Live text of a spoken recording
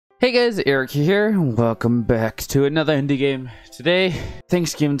Hey guys, Erakir here. Welcome back to another indie game. Today,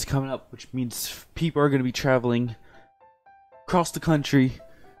 Thanksgiving's coming up, which means people are going to be traveling across the country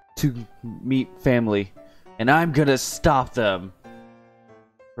to meet family. And I'm going to stop them.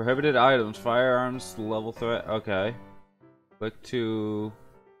 Prohibited items, firearms, level threat. Okay. Click to...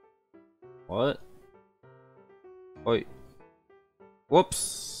 What? Wait.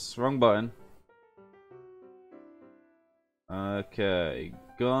 Whoops. Wrong button. Okay.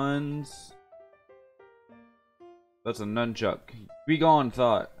 Guns. That's a nunchuck. Be gone,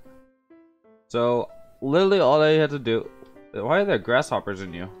 thought. So, literally all I had to do... Why are there grasshoppers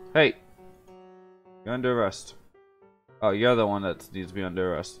in you? Hey! You're under arrest. Oh, you're the one that needs to be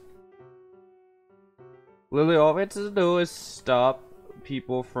under arrest. Literally all we had to do is stop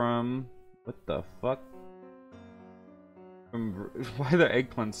people from... What the fuck? Why are there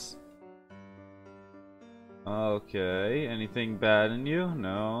eggplants? Okay, anything bad in you?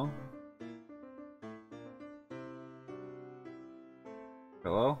 No.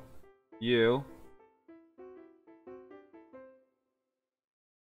 Hello? You?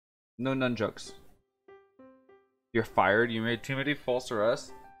 No nunchucks. You're fired. You made too many false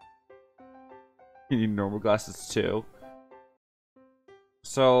arrests. You need normal glasses too.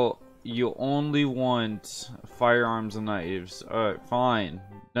 So, you only want firearms and knives. Alright, fine.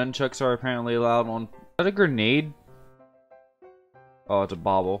 Nunchucks are apparently allowed on... Is that a grenade? Oh, it's a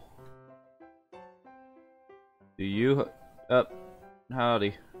bobble. Do you...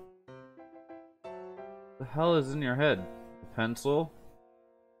 howdy. The hell is in your head? A pencil?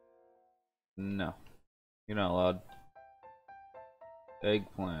 No. You're not allowed.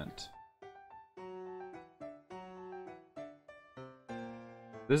 Eggplant.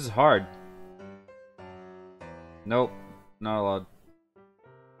 This is hard. Nope. Not allowed.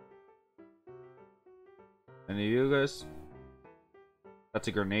 Any of you guys? That's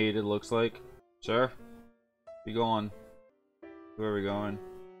a grenade, it looks like. Sir? Be going. Where are we going?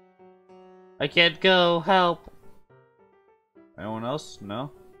 I can't go. Help. Anyone else?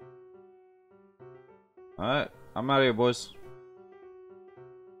 No? Alright. I'm out of here, boys.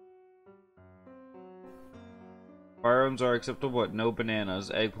 Firearms are acceptable, but no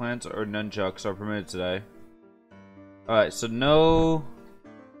bananas, eggplants, or nunchucks are permitted today. Alright, so no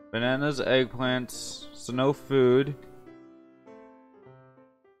bananas, eggplants, so no food,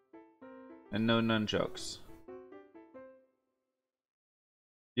 and no nunchucks.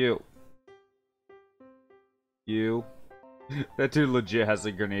 You. That dude legit has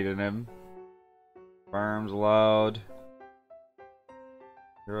a grenade in him. Firearms allowed.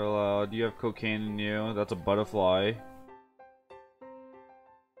 You're allowed. You have cocaine in you. That's a butterfly.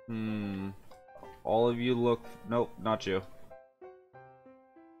 All of you look... Nope, not you.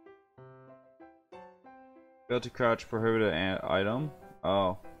 Fail to crouch, prohibited item.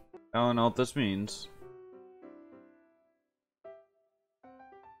 Oh. I don't know what this means.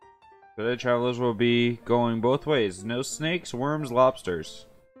 Today travelers will be going both ways. No snakes, worms, lobsters.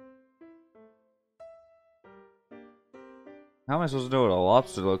 How am I supposed to know what a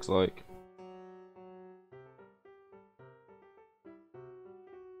lobster looks like?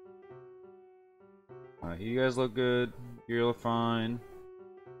 Alright, you guys look good. You look fine.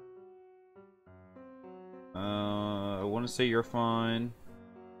 I want to say you're fine.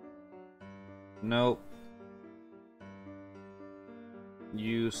 Nope.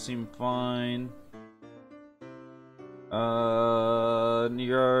 You seem fine.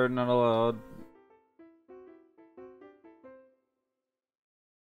 You're not allowed.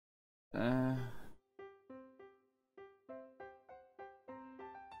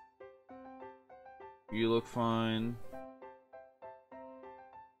 You look fine.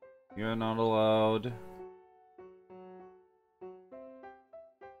 You're not allowed.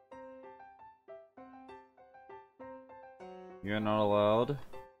 You're not allowed.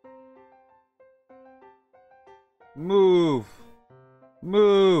 Move!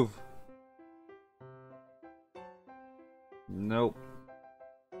 Move! Nope.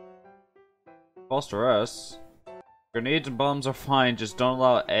 False arrest. Grenades and bombs are fine, just don't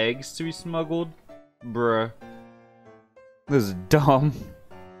allow eggs to be smuggled. Bruh. This is dumb.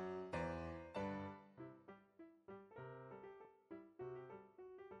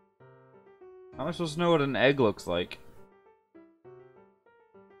 How am I supposed to know what an egg looks like?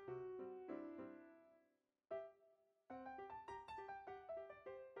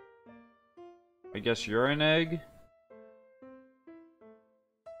 I guess you're an egg?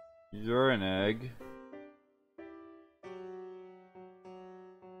 You're an egg.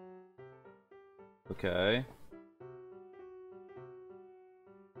 Okay.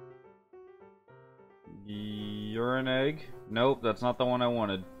 You're an egg? Nope, that's not the one I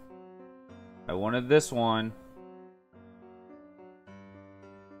wanted. I wanted this one.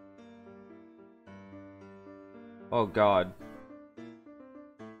 Oh god.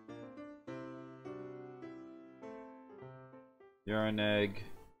 You're an egg.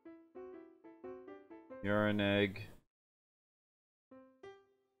 You're an egg.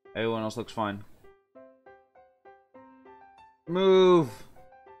 Everyone else looks fine. Move!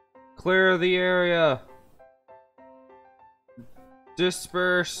 Clear the area!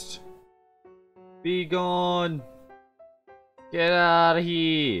 Dispersed! Be gone! Get out of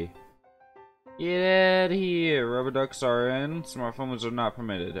here! Get out of here! Rubber ducks are in. Smartphones are not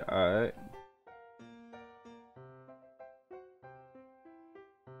permitted. Alright.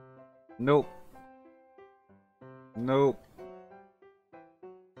 Nope. Nope.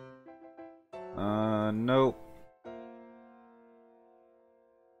 Nope.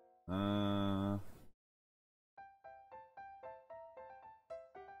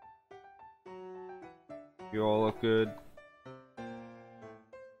 You all look good.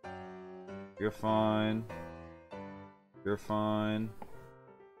 You're fine. You're fine.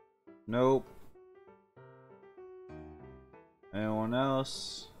 Nope. Anyone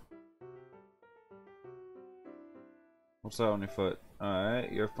else? What's that on your foot?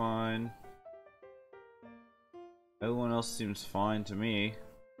 Alright, you're fine. Everyone else seems fine to me.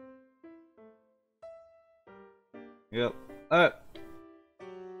 Yep. Alright.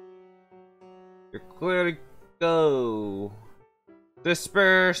 You're clear to go.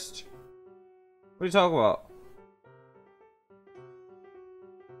 Dispersed. What are you talking about?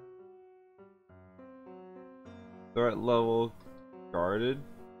 Threat level guarded.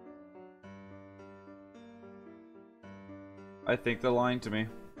 I think they're lying to me.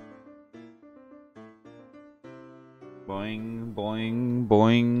 Boing, boing,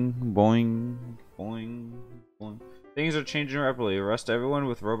 boing, boing, boing, boing. Things are changing rapidly. Arrest everyone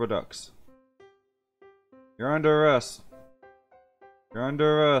with rubber ducks. You're under arrest. You're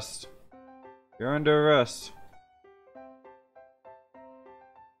under arrest. You're under arrest.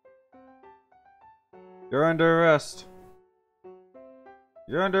 You're under arrest.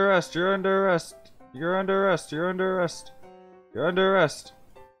 You're under arrest. You're under arrest. You're under arrest. You're under arrest. You're under arrest.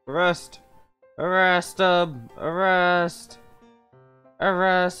 Arrest. Arrest them. Arrest.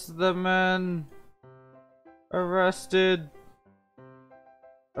 Arrest the men. Arrested.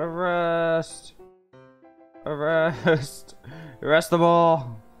 Arrest. Arrest. Arrest them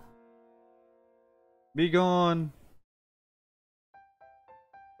all. Be gone.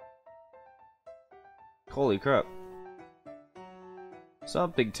 Holy crap.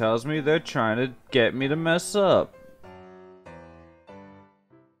 Something tells me they're trying to get me to mess up.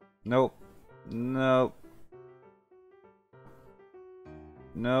 Nope. Nope.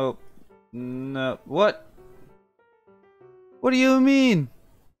 Nope. Nope. What? What do you mean?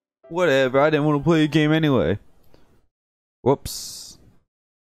 Whatever, I didn't want to play a game anyway. Whoops.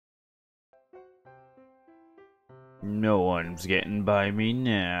 No one's getting by me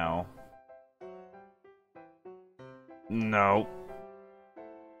now. No.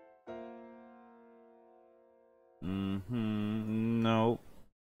 No.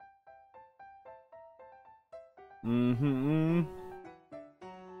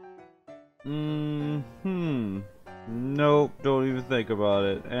 Nope, don't even think about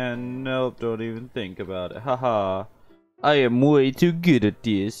it. And nope, don't even think about it. Haha. I am way too good at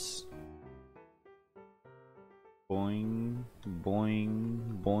this. Boing,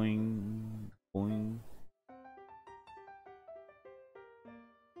 boing, boing, boing.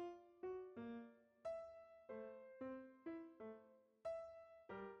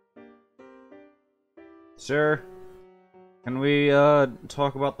 Sir, can we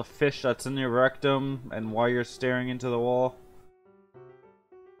talk about the fish that's in your rectum and why you're staring into the wall?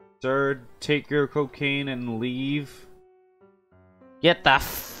 Sir, take your cocaine and leave. Get the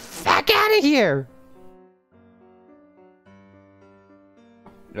fuck out of here!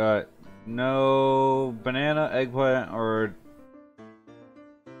 No banana, eggplant, or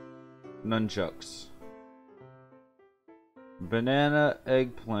nunchucks. Banana,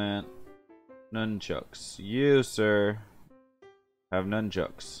 eggplant, nunchucks. You, sir, have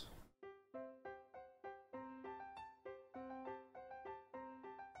nunchucks.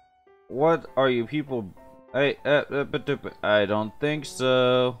 What are you people? Hey, I don't think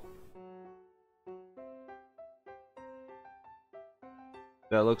so.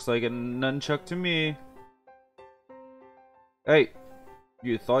 That looks like a nunchuck to me. Hey,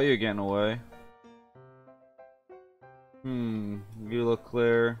 you thought you were getting away. You look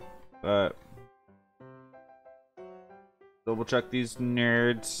clear. Double check these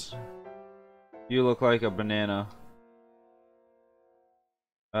nerds. You look like a banana.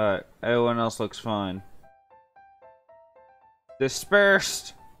 Alright, everyone else looks fine.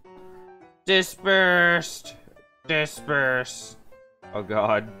 Dispersed! Dispersed! Dispersed! Oh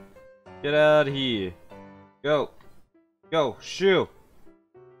god. Get out of here. Go. Go. Shoo.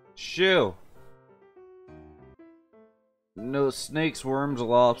 Shoo. No snakes, worms,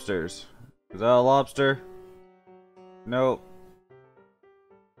 lobsters. Is that a lobster? Nope.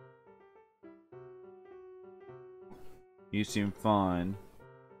 You seem fine.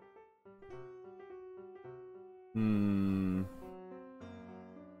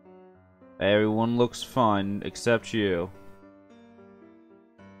 Everyone looks fine except you.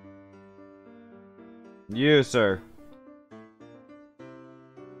 You, sir.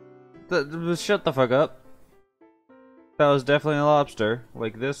 Shut the fuck up. That was definitely a lobster,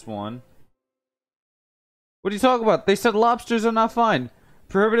 like this one. What are you talking about? They said lobsters are not fine.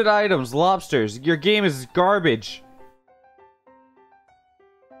 Prohibited items, lobsters. Your game is garbage.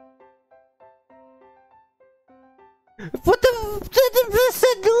 What the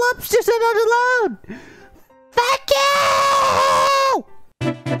said lobsters are not allowed. Fuck it!